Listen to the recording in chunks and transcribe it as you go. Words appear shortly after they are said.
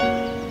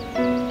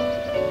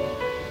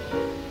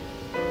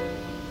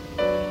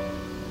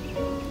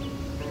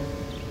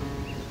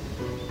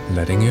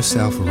Letting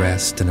yourself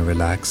rest in a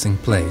relaxing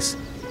place,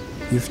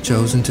 you've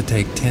chosen to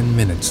take 10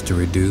 minutes to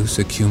reduce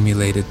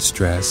accumulated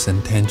stress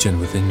and tension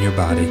within your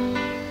body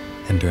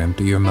and to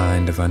empty your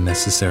mind of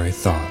unnecessary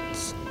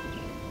thoughts.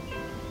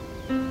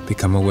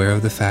 Become aware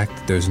of the fact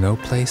that there's no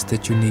place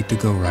that you need to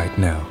go right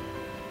now.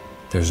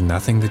 There's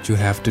nothing that you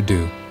have to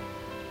do,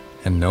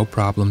 and no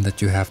problem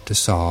that you have to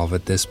solve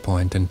at this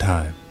point in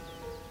time.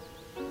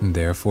 And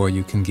therefore,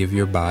 you can give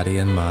your body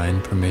and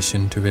mind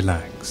permission to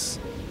relax.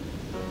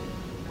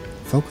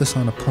 Focus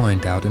on a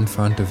point out in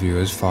front of you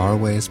as far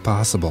away as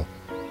possible.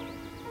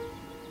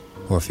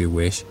 Or if you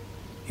wish,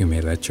 you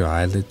may let your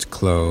eyelids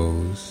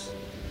close,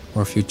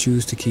 or if you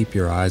choose to keep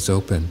your eyes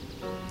open,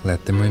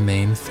 let them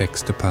remain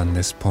fixed upon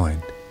this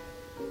point.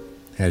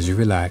 As you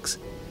relax,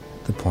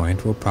 the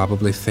point will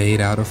probably fade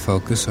out of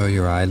focus or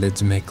your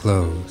eyelids may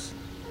close.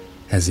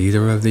 As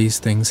either of these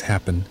things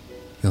happen,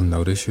 you'll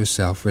notice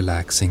yourself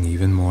relaxing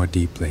even more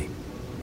deeply.